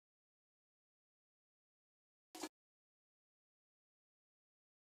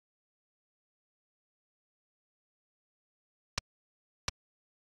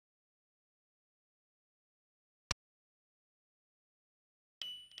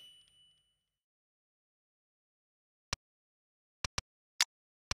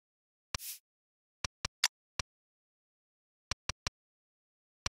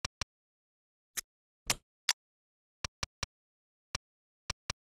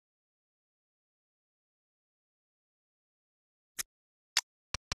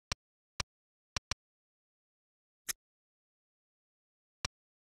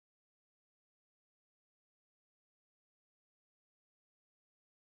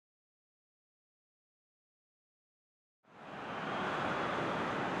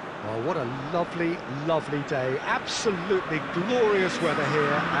Oh, what a lovely, lovely day. Absolutely glorious weather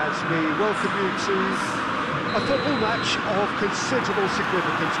here as we welcome you to a football match of considerable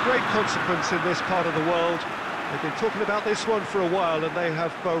significance, great consequence in this part of the world. They've been talking about this one for a while and they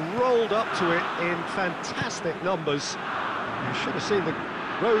have rolled up to it in fantastic numbers. You should have seen the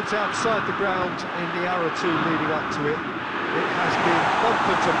roads outside the ground in the hour or two leading up to it. It has been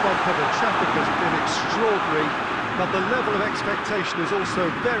bumper to bumper, the traffic has been extraordinary, but the level of expectation is also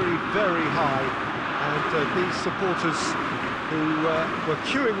very, very high. And these supporters who were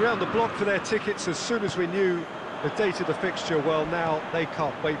queuing round the block for their tickets as soon as we knew the date of the fixture, well, now they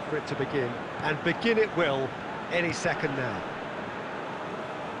can't wait for it to begin. And begin it will any second now.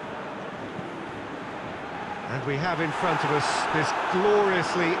 And we have in front of us this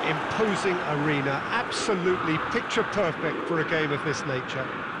gloriously imposing arena, absolutely picture perfect for a game of this nature.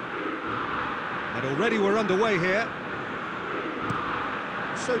 And already we're underway here.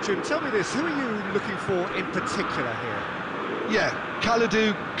 So, Jim, tell me this, who are you looking for in particular here? Yeah,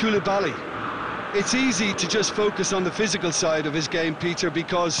 Kalidou Koulibaly. It's easy to just focus on the physical side of his game, Peter,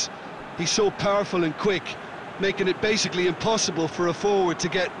 because he's so powerful and quick, making it basically impossible for a forward to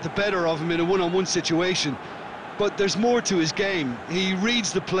get the better of him in a one-on-one situation. But there's more to his game. He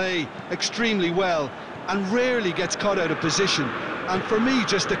reads the play extremely well and rarely gets caught out of position. And for me,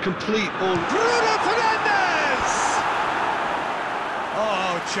 just a complete all... Bruno Fernandes!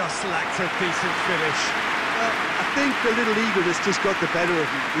 Oh, just lacked a decent finish. I think a little eagerness just got the better of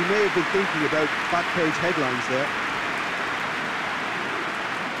him. He may have been thinking about back-page headlines there.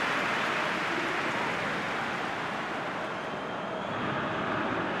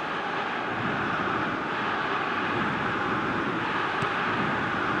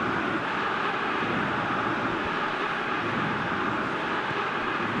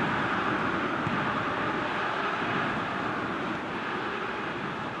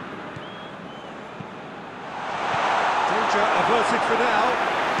 Averted for now.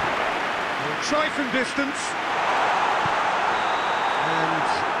 He'll try from distance. And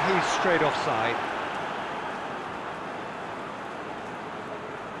he's straight offside.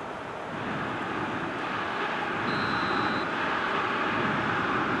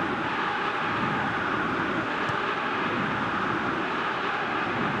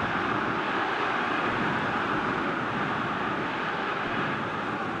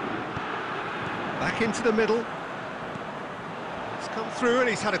 Back into the middle. Come through and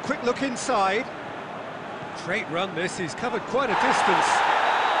he's had a quick look inside. Great run this, he's covered quite a distance.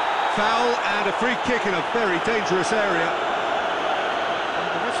 Foul and a free kick in a very dangerous area. And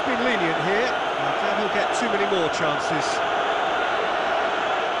the ref's been lenient here. I doubt he'll get too many more chances.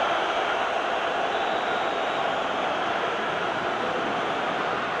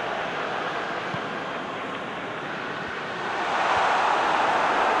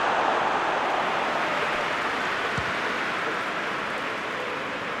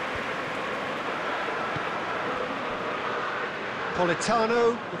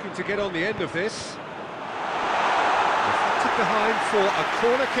 Politano looking to get on the end of this. Deflected behind for a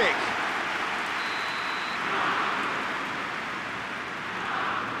corner kick.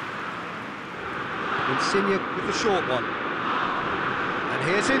 Insigne with the short one. And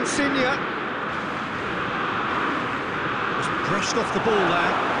here's Insigne. Just brushed off the ball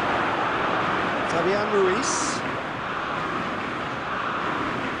there. Fabian Ruiz.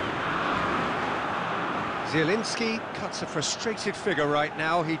 Zielinski cuts a frustrated figure right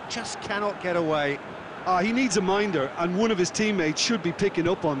now, he just cannot get away. He needs a minder, and one of his teammates should be picking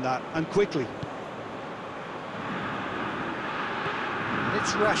up on that, and quickly. And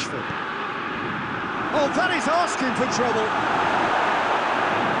it's Rashford. Oh, that is asking for trouble.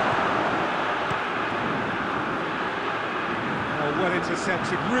 Oh, well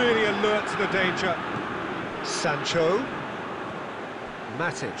intercepted, really alert to the danger. Sancho.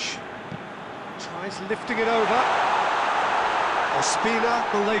 Matic. Tries lifting it over. Ospina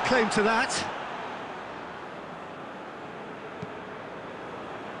will lay claim to that. And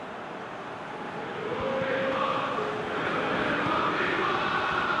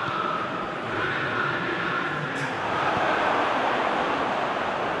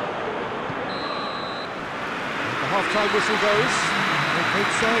the half-time whistle goes.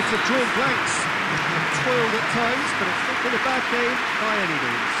 Both sides have drawn blanks. They've toiled at times, but it's not been a bad game by any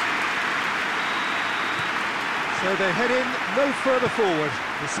means. So they head in no further forward.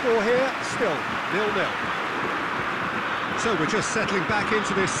 The score here, still 0-0. So we're just settling back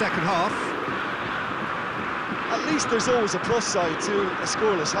into this second half. At least there's always a plus side to a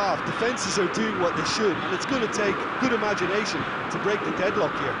scoreless half. Defences are doing what they should, and it's going to take good imagination to break the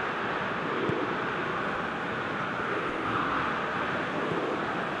deadlock here.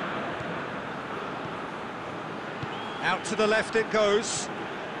 Out to the left it goes.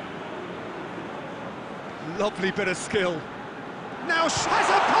 Lovely bit of skill. Now has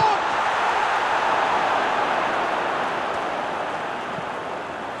a pop!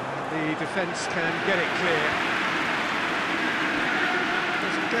 The defence can get it clear.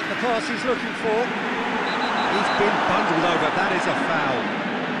 Doesn't get the pass he's looking for. He's been bundled over, that is a foul.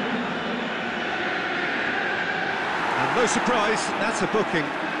 And no surprise, that's a booking.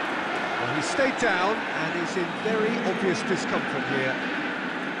 Well, he stayed down and is in very obvious discomfort here.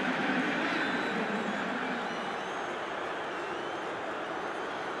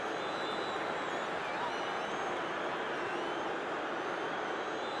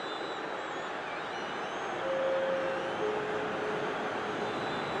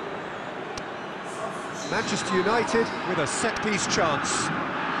 Manchester United with a set-piece chance.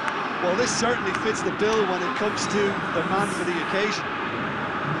 Well, this certainly fits the bill when it comes to the man for the occasion.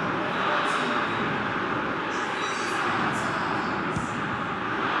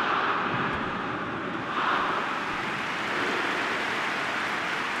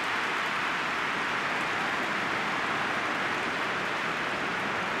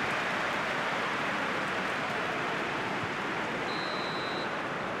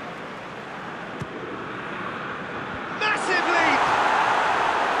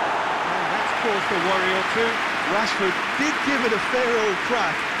 A worry or two. Rashford did give it a fair old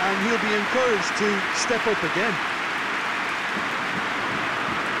crack, and he'll be encouraged to step up again.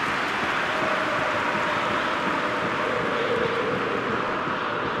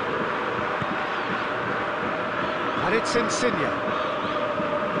 And it's Insigne.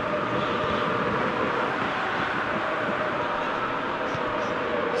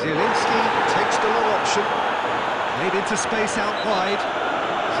 Zielinski takes the long option. Made into space out wide.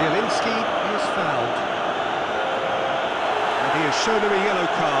 Zielinski is fouled. And he has shown him a yellow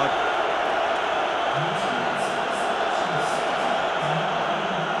card.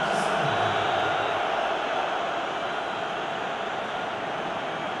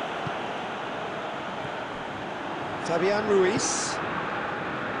 Fabian Ruiz.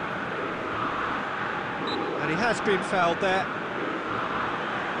 And he has been fouled there.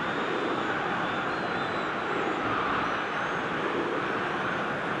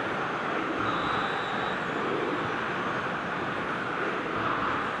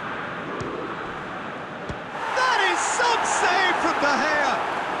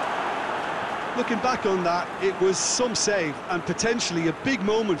 Looking back on that, it was some save and potentially a big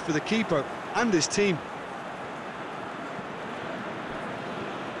moment for the keeper and his team.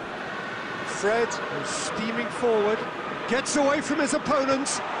 Fred is steaming forward, gets away from his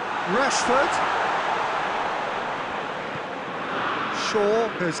opponent. Rashford. Shaw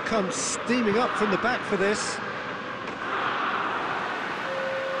has come steaming up from the back for this.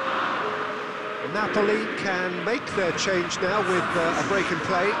 Napoli can make their change now with a break in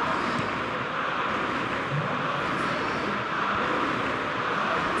play.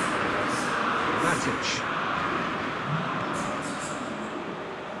 Matic.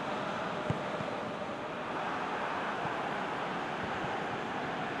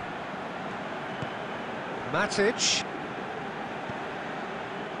 Matic.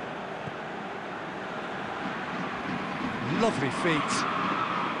 Lovely feet.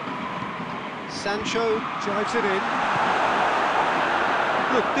 Sancho drives it in.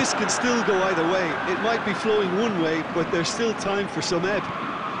 Look, this can still go either way. It might be flowing one way, but there's still time for some ebb.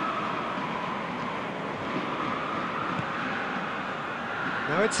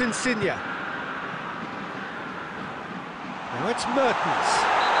 Now it's Insigne. Now it's Mertens.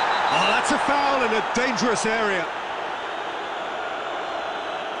 Oh, that's a foul in a dangerous area.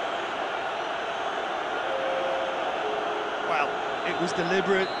 Well, it was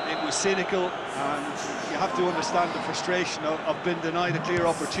deliberate, it was cynical, and you have to understand the frustration of being denied a clear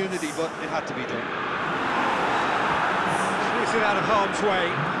opportunity, but it had to be done. He's it out of harm's way.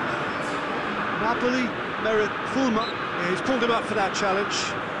 Napoli merit full mark. Yeah, he's pulled him up for that challenge.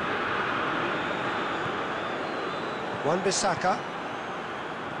 Wan-Bissaka.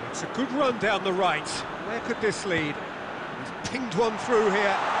 It's a good run down the right. Where could this lead? He's pinged one through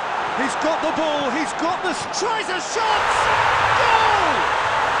here. He's got the ball, he's got the... tries a shot! Goal!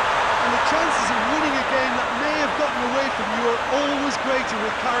 And the chances of winning a game that may have gotten away from you are always greater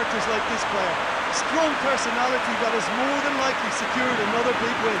with characters like this player. Strong personality that has more than likely secured another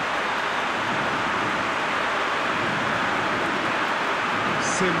big win.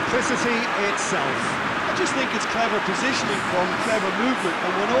 Simplicity itself. I just think it's clever positioning from clever movement,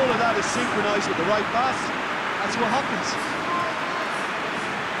 and when all of that is synchronised with the right pass, that's what happens.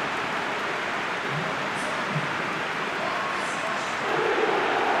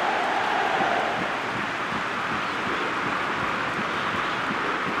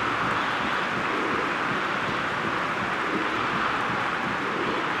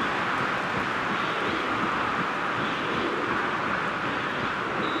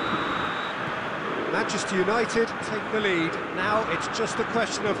 Manchester United take the lead. Now it's just a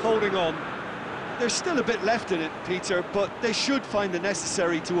question of holding on. There's still a bit left in it, Peter, but they should find the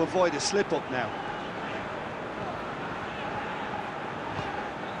necessary to avoid a slip-up now.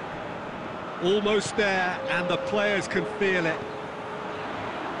 Almost there, and the players can feel it.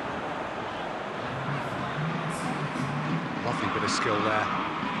 Lovely bit of skill there.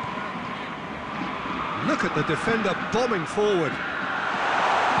 Look at the defender bombing forward.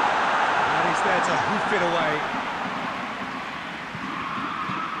 And he's there to hoof it away.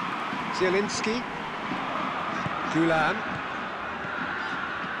 Zielinski. Gulan.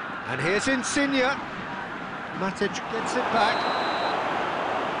 And here's Insigne. Matic gets it back.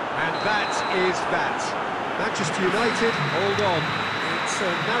 And that is that. Manchester United, hold on. It's a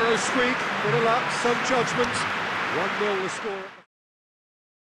narrow squeak, bit of luck, some judgment. 1-0 the score.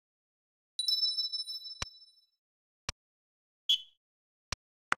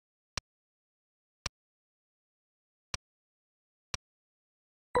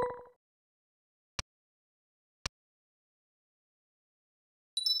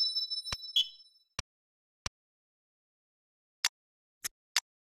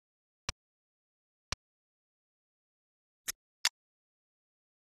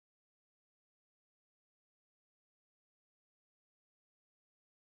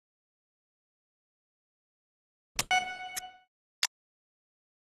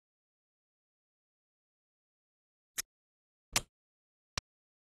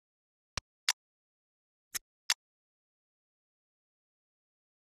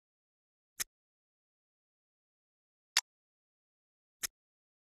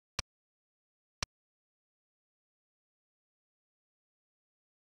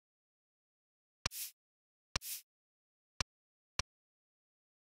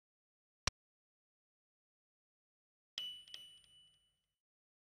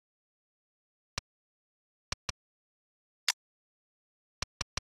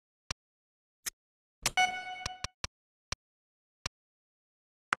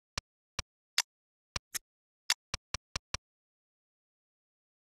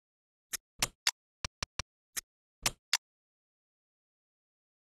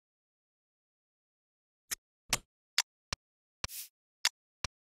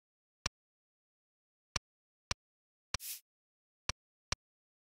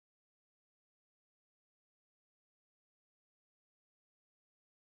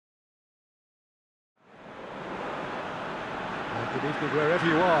 Good evening wherever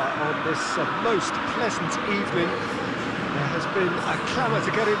you are on this most pleasant evening. There has been a clamour to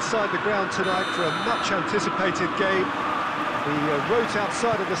get inside the ground tonight for a much-anticipated game. The roads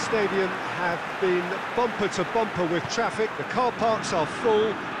outside of the stadium have been bumper to bumper with traffic. The car parks are full.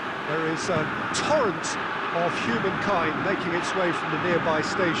 There is a torrent of humankind making its way from the nearby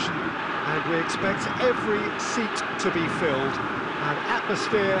station, and we expect every seat to be filled. An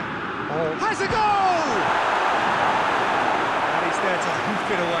atmosphere of... Has a goal! There to hoof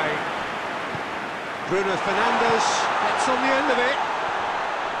it away. Bruno Fernandes gets on the end of it.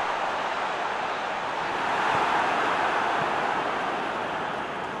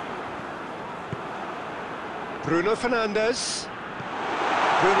 Bruno Fernandes.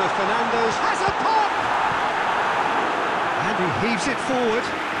 Bruno Fernandes has a pop! And he heaves it forward.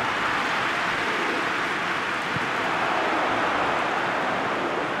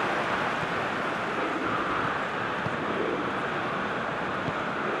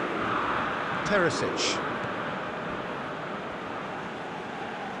 Perisic.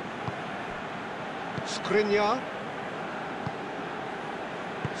 Skriniar.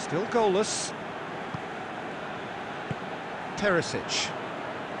 Still goalless. Perisic.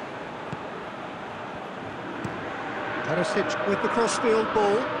 Perisic with the crossfield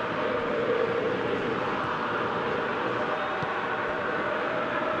ball.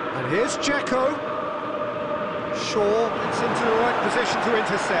 And here's Dzeko. Shaw gets into the right position to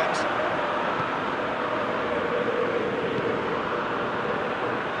intercept.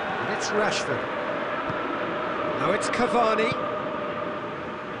 It's Rashford. Now it's Cavani.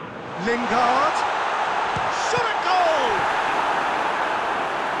 Lingards. Shot at goal!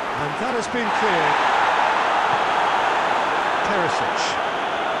 And that has been cleared. Perisic.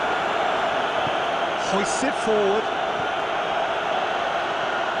 Hoists it forward.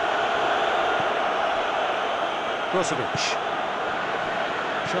 Brozovic.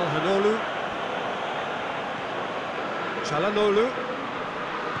 Çalhanoğlu.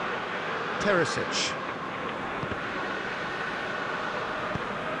 Perisic.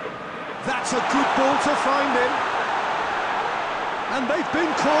 That's a good ball to find him. And they've been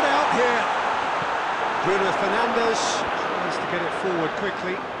caught out here. Bruno Fernandes tries to get it forward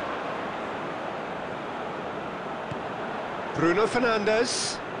quickly. Bruno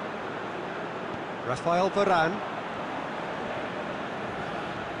Fernandes. Rafael Varane.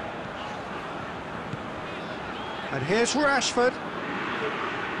 And here's Rashford.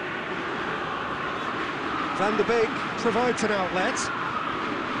 Van de Beek provides an outlet.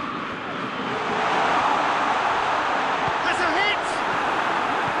 Has a hit!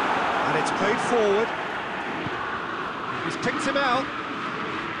 And it's played forward. He's picked him out.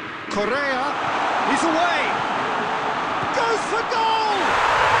 Correa, he's away! Goes for goal!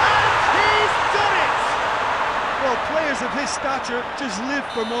 And he's done it! Well, players of his stature just live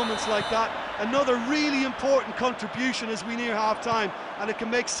for moments like that. Another really important contribution as we near half-time, and it can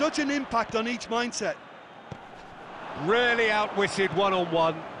make such an impact on each mindset. Really outwitted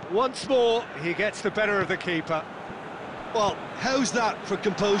one-on-one. Once more, he gets the better of the keeper. Well, how's that for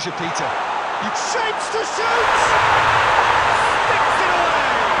composure, Peter? He shapes to shoot! Sticks it away!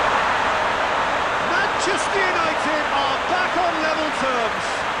 Manchester United are back on level terms.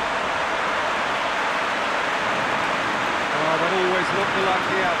 Oh, that always looked the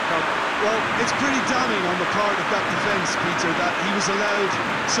likely outcome. Well, it's pretty damning on the part of that defence, Peter, that he was allowed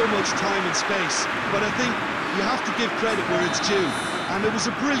so much time and space. But I think you have to give credit where it's due, and it was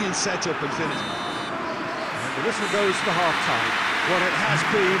a brilliant setup and finish. And the whistle goes for half-time. Well, it has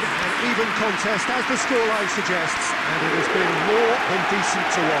been an even contest, as the scoreline suggests, and it has been more than decent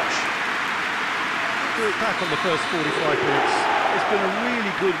to watch. Look back on the first 45 minutes. It's been a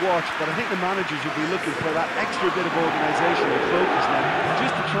really good watch, but I think the managers will be looking for that extra bit of organisation and focus now,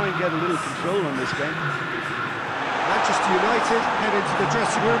 just to try and get a little control on this game. Manchester United head into the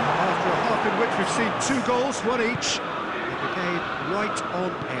dressing room after a half in which we've seen 2 goals, one each, and the game right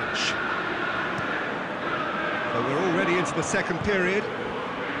on edge. So we're already into the second period.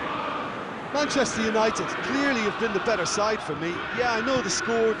 Manchester United clearly have been the better side for me. Yeah, I know the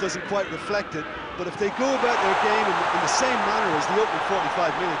score doesn't quite reflect it, but if they go about their game in the same manner as the opening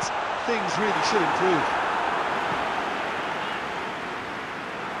 45 minutes, things really should improve.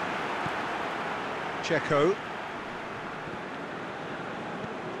 Checo.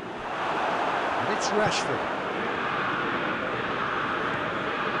 And it's Rashford.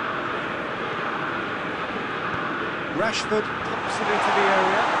 Rashford pops it into the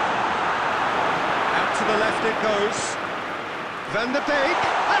area. Out to the left it goes. Van de Beek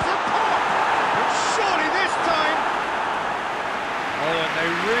has a pop! But surely this time... Oh, and they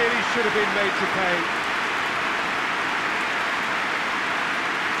really should have been made to pay.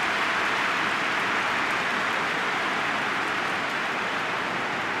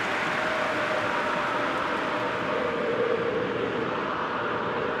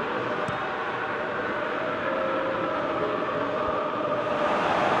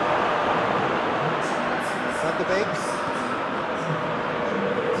 Van de Beek.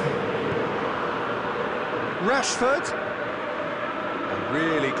 Rashford. A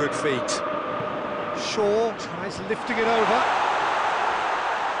really good feet. Shaw tries lifting it over.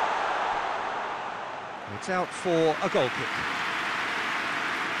 It's out for a goal kick.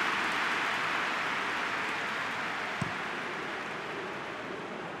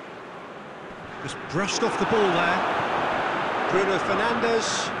 Just brushed off the ball there. Bruno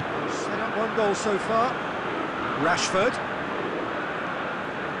Fernandes set up 1 goal so far. Rashford.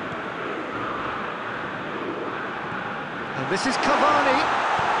 And this is Cavani.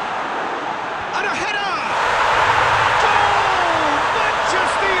 And a header! Goal!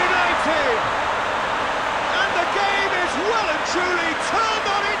 Manchester United! And the game is well and truly turned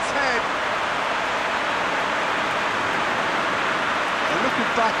on its head. And looking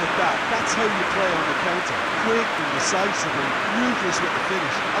back at that, that's how you play on the counter. Quick and decisive and ruthless with the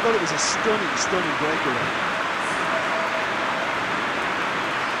finish. I thought it was a stunning, stunning breakaway.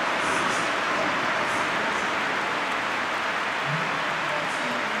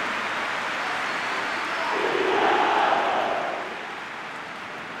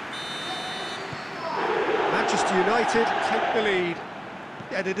 Manchester United take the lead.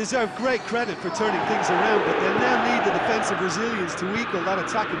 Yeah, they deserve great credit for turning things around, but they'll now need the defensive resilience to equal that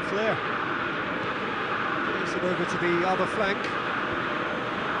attacking flair. Plays it over to the other flank.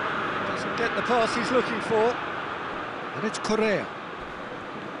 Doesn't get the pass he's looking for. And it's Correa.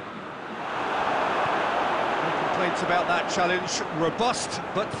 No complaints about that challenge. Robust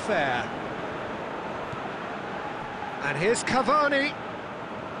but fair. And here's Cavani.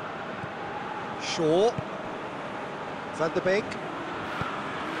 Shaw. Van de Beek.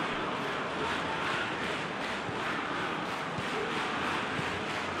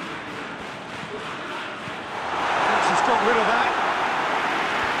 He's got rid of that.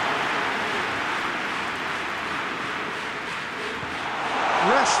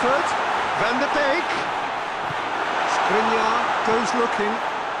 Rashford. Van de Beek. It's Skriniar goes looking.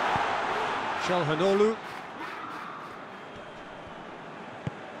 Çalhanoğlu.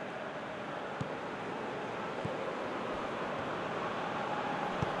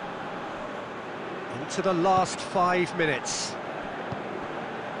 Into the last 5 minutes.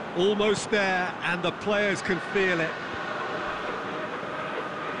 Almost there, and the players can feel it.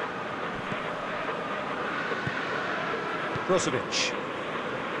 Brozovic.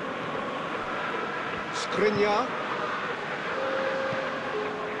 Skriniar.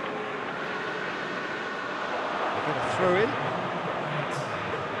 They're going to throw in.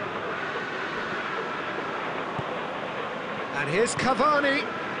 And here's Cavani.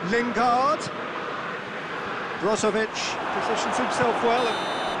 Lingard. Brozovic positions himself well.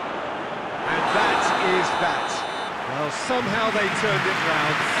 And that is that. Well, somehow they turned it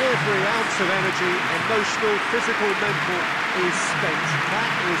round. Every ounce of energy, emotional, physical, mental, is spent.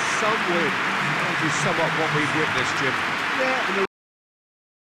 That is some win. To sum up what we've witnessed, Jim. Yeah,